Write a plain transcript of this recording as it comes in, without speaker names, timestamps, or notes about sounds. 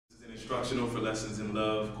Instructional for Lessons in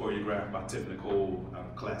Love, choreographed by Tiff and Nikole out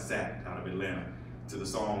of Class Act out of Atlanta, to the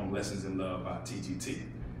song Lessons in Love by TGT.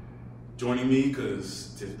 Joining me,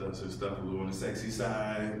 because Tiff does her stuff a little on the sexy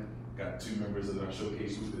side, got two members of our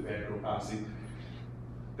showcase group, the Gurl Posse.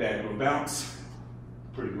 Bad Girl Bounce,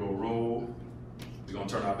 Pretty Girl Roll. We're gonna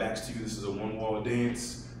turn our backs to you. This is a one-wall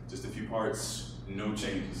dance, just a few parts, no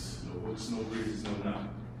changes, no hooks, no bridges, no nothing.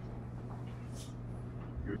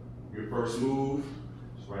 Your first move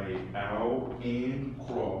is right out, in,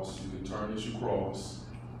 cross. You can turn as you cross.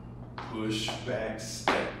 Push, back,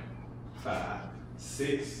 step. 5,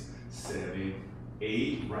 6, 7,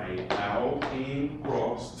 8. Right out, in,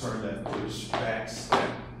 cross. Turn left, push, back, step.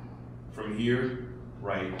 From here,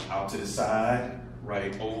 right out to the side,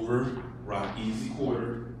 right over, rock easy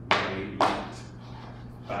quarter, right, left.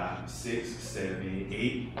 5, 6, 7,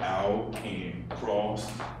 8, out, in, cross,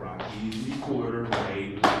 rock easy quarter,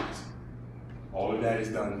 right, left. All of that is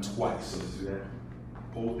done twice, so let's do that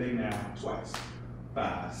whole thing now, twice.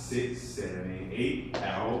 5, 6, 7, 8,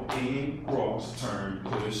 out, in, cross, turn,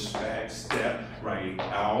 push, back, step, right,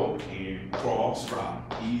 out, in, cross,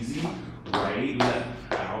 rock, easy, right,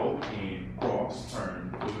 left, out, in, cross,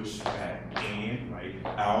 turn, push, back, in, right,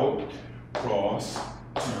 out, cross,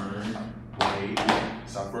 turn, right, left.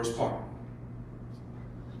 It's our first part.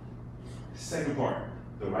 Second part,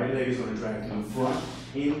 the right leg is going to drag from the front,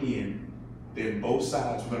 in. Then both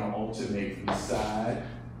sides we're going to alternate from the side,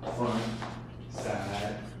 front,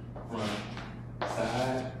 side, front,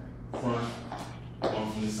 side, front,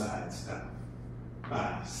 one from the side, stop.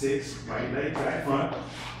 5, 6, right leg, drag front,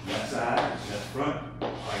 left side, left front,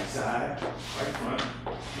 right side, right front,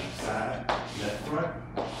 left side, left front,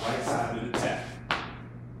 right side to the tap.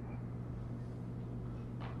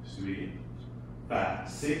 Let's do it again. 5,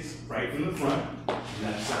 6, right from the front,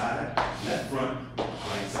 left side, left front,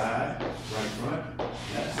 right side, right front,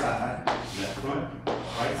 left side, left front,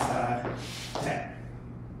 right side, tap.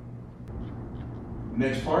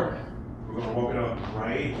 Next part, we're gonna walk it up,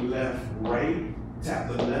 right, left, right, tap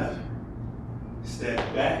the left,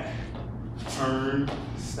 step back, turn,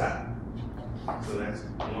 stop. So that's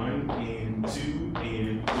 1 and 2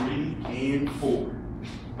 and 3 and 4,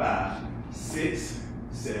 5, 6,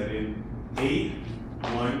 7, 8,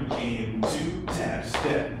 1 and 2, tap,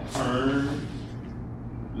 step, turn.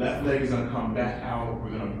 Left leg is gonna come back out.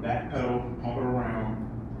 We're gonna back pedal, pump it around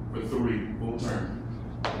for 3, full turn.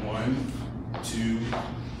 1, 2,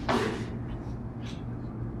 3.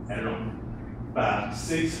 Add it on. 5,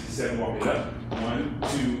 6, 7, walk it up. 1,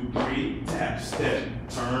 2, 3, tap, step,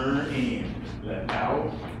 turn in. Left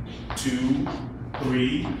out, 2,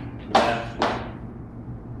 3, left.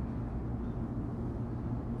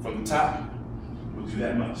 From the top, we'll do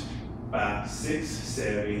that much. 5, 6,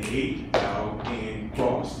 7, 8, out, in,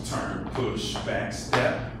 cross, turn, push, back,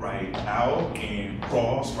 step, right, out, in,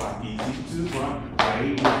 cross, rock easy to the front,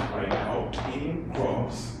 right, left, right, out, in,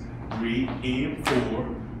 cross, 3 and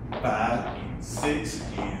 4, 5 and 6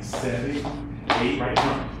 and 7, 8, right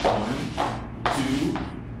front, 1, 2,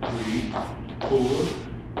 3, 4,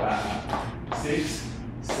 5, 6,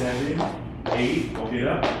 7, 8, walk it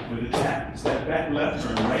up with a tap, step back, left,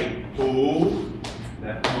 turn right, pull,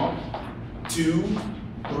 left pump, 2,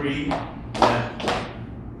 3, left.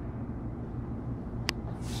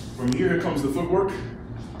 From here comes the footwork.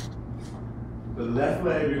 The left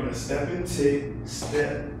leg, we're gonna step and tick,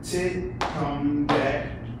 step, tick, come back,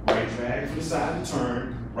 right drag from the side to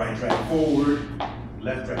turn, right drag forward,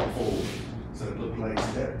 left drag forward. So it looks like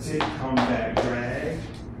step, tick, come back, drag,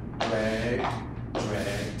 drag,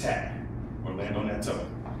 drag, tap. Or land on that toe.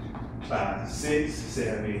 5, 6,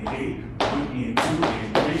 7, 8, 1 and 2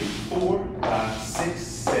 and 3, 4, 5, 6,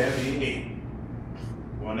 7, 8.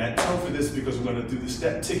 We're on that toe for this because we're going to do the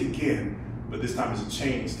step tick again, but this time it's a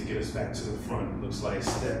change to get us back to the front. It looks like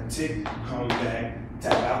step tick, come back,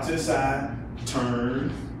 tap out to the side,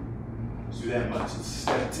 turn. Let's do that much. It's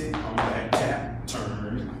step tick, come back, tap,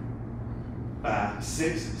 turn. 5,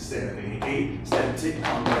 6, 7, 8, step tick,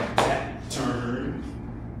 come back, tap, turn.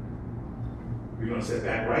 We're going to step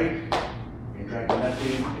back right and drag the left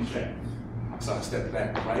in and drag. So I step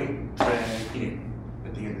back right, drag in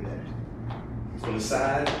at the end of that. From the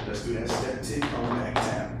side, let's do that step tick, come back,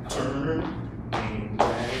 tap, turn, and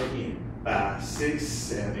drag in. 5, 6,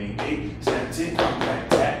 7, 8, step tick, come back,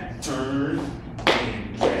 tap, turn,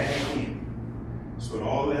 and drag in. So put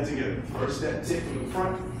all that together. First step tick from the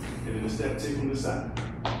front, and then the step tick from the side.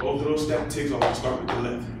 Both of those step ticks, I'll start with the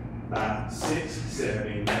left. 5, 6,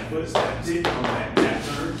 7, left foot, step tick, come back, tap,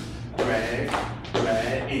 turn, drag,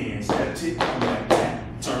 drag in, step tick, come back, tap,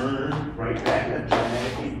 turn, right back, left,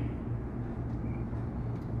 drag in.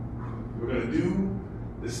 We're gonna do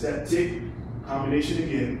the step tick combination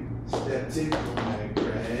again. Step tick, come back,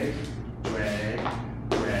 drag, drag,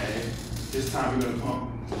 drag. This time we're gonna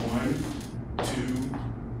pump 1,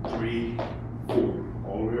 2, 3, 4.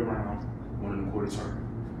 All the way around, 1 1/4 turn.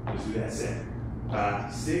 Let's do that set.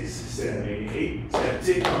 5, 6, 7, 8. Step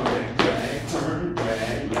tick, come back, drag, turn,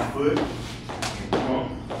 drag, left foot. 1,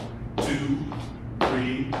 2,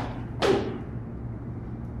 3, 4.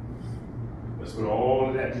 Let's put all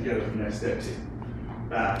of that together from that step tick.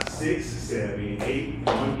 5, 6, 7, 8.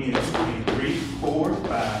 1 in, 2 and 3, 4,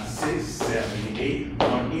 5, 6, 7, 8.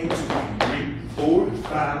 1 in, 2 and 3, 4,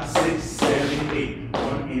 5, 6, 7, 8.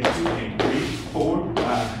 1 in, 2 and 3, 4,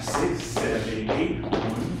 5, 6, 7, 8.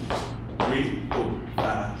 1, 3, 4,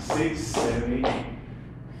 5, 6, 7, 8.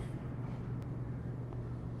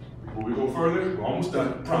 Before we go further, we're almost done.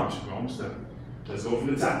 I promise you, we're almost done. Let's go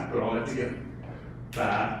from the top. Put all that together.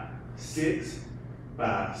 5, 6,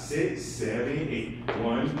 5, 6, 7, 8.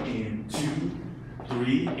 1 and 2,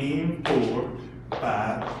 3 and 4,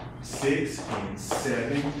 5, 6 and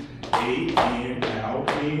 7, 8 and out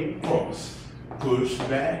and cross. Push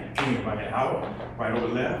back and right out, right over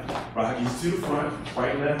left, right east to the front,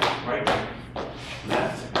 right left, right back.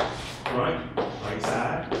 Left, front, right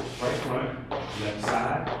side, right front, left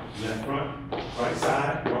side, left front, right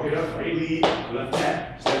side, walk it up, right lead, left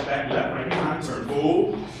tap, step back, left, right behind, turn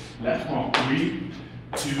full, left pump, 3,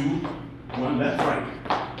 2, 1, left, right.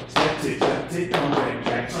 Step tick, come back,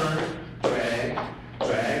 drag, turn, drag,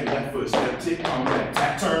 drag, left foot, step tick, come back,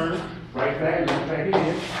 tap, turn, right back, left back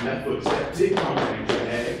again, left foot, step tick, come back,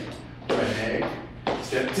 drag, drag,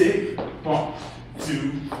 step tick, pump,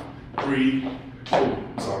 2, 3, 4.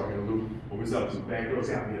 Sorry, I got a little overzealous. Some bad girls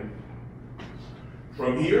out here.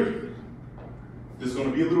 From here, there's going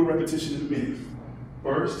to be a little repetition in a minute.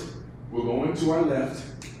 First, we're going to our left,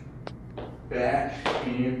 back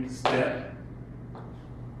and step,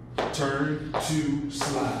 turn to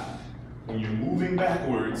slide. When you're moving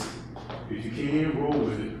backwards, if you can, roll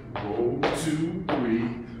with it. Roll, 2, 3,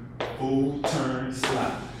 full turn,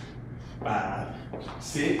 slide. 5,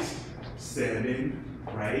 6, 7,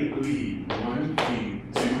 right lead. 1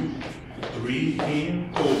 and 2, 3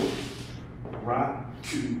 and 4. Rock,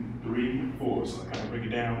 2, 3, 4. So I kind of break it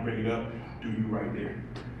down, break it up, do you right there.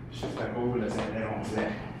 Shift back over, let's add that on to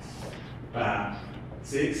that. 5,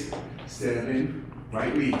 6, 7,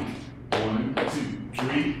 right lead. 1, 2,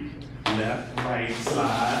 3, left, right,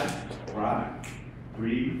 slide, rock,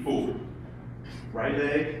 3, 4. Right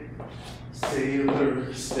leg,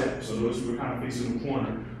 sailor step. So notice we're kind of facing the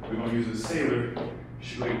corner. We're going to use a sailor,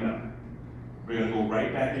 straighten up. We're going to go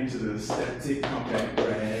right back into the step tick, come back,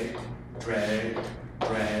 drag, drag,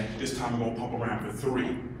 drag. This time we're going to pump around for 3.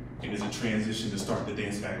 And there's a transition to start the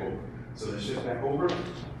dance back over. So let's shift back over.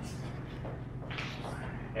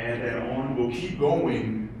 Add that on. We'll keep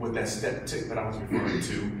going with that step tick that I was referring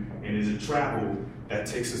to. And there's a travel that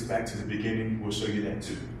takes us back to the beginning. We'll show you that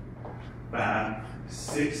too. 5,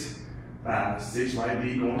 6, 5, 6, right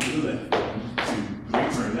lead going to the left. 1, 2, 3,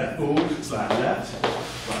 turn left full, slide left,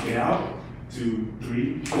 rock it out. 2,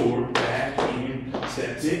 3, 4, back in,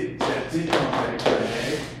 step tick, come back,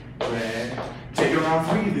 drag, drag. Take it around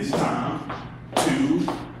 3 this time. 2,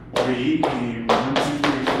 3, and 1, 2,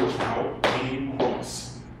 3, 4, out and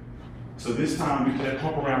cross. So this time we can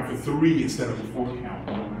pump around for 3 instead of a 4 count.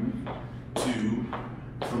 1, 2,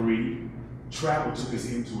 3. Travel took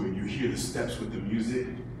us into it. You hear the steps with the music.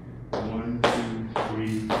 1, 2,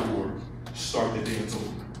 3, 4. Start the dance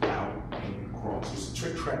over. Out and cross. It's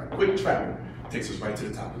a quick travel. Takes us right to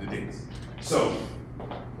the top of the dance. So,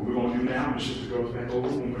 what we're going to do now, I'm going to shift the girls back over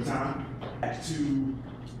one more time. Back to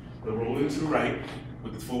the roll into the right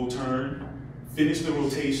with the full turn. Finish the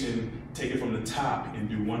rotation, take it from the top and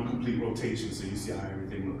do 1 complete rotation so you see how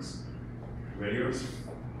everything looks. Ready, girls?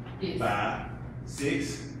 Yes. 5,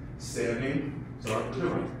 6, 7, start with the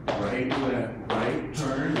right. Right, left, right,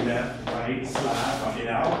 turn, left, right, slide, rock it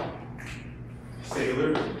out.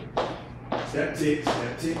 Sailor, step tick,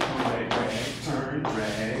 come back, drag, turn,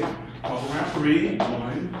 drag, pump around 3,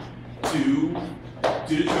 1, 2,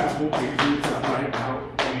 do the travel, take it to the top, right,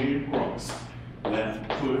 out, and cross. Left,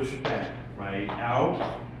 push, back, right,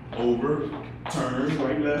 out, over, turn,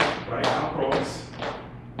 right, left, right, out, cross.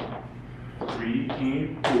 3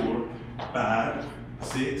 and 4, 5,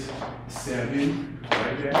 6, 7,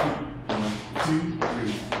 right there. 1, 2,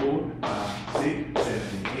 3, 4, 5, 6,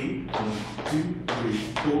 7, 8. 1, 2, 3,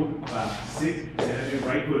 4, 5, 6, 7.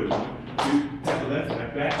 Right foot. 1, 2, tap left,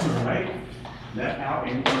 left back, turn right, left out,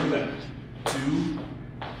 and turn left. 2,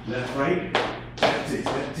 left, right, step tick,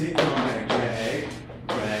 come back, drag,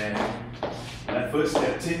 drag. Left foot,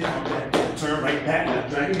 step tick, come back, turn right back, left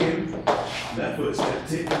drag again. Left foot, step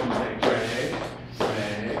tick,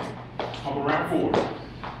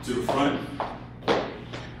 front,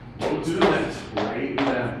 roll to the left, right,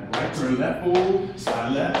 left, right, turn left forward,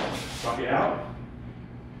 slide left, rock it out,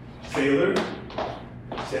 sailor,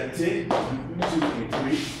 step tick, 1, 2,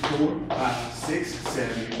 3, 4, 5, 6,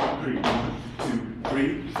 7, 8, 3, 1, 2,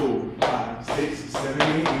 3, 4, 5, 6, 7,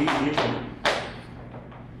 8, 8, 8.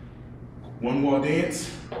 One more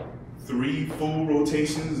dance, 3 full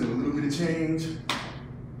rotations and a little bit of change.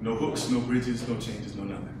 No hooks, no bridges, no changes, no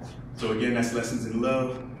nothing. So again, that's Lessons in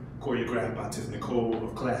Love, choreographed by Tiff Nikole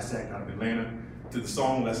of Class Act out of Atlanta, to the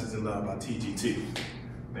song Lessons in Love by TGT.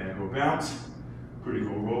 Bad Girl Bounce, Pretty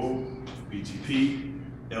Girl Roll, BGP,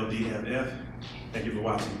 LDFF. Thank you for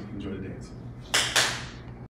watching. Enjoy the dance.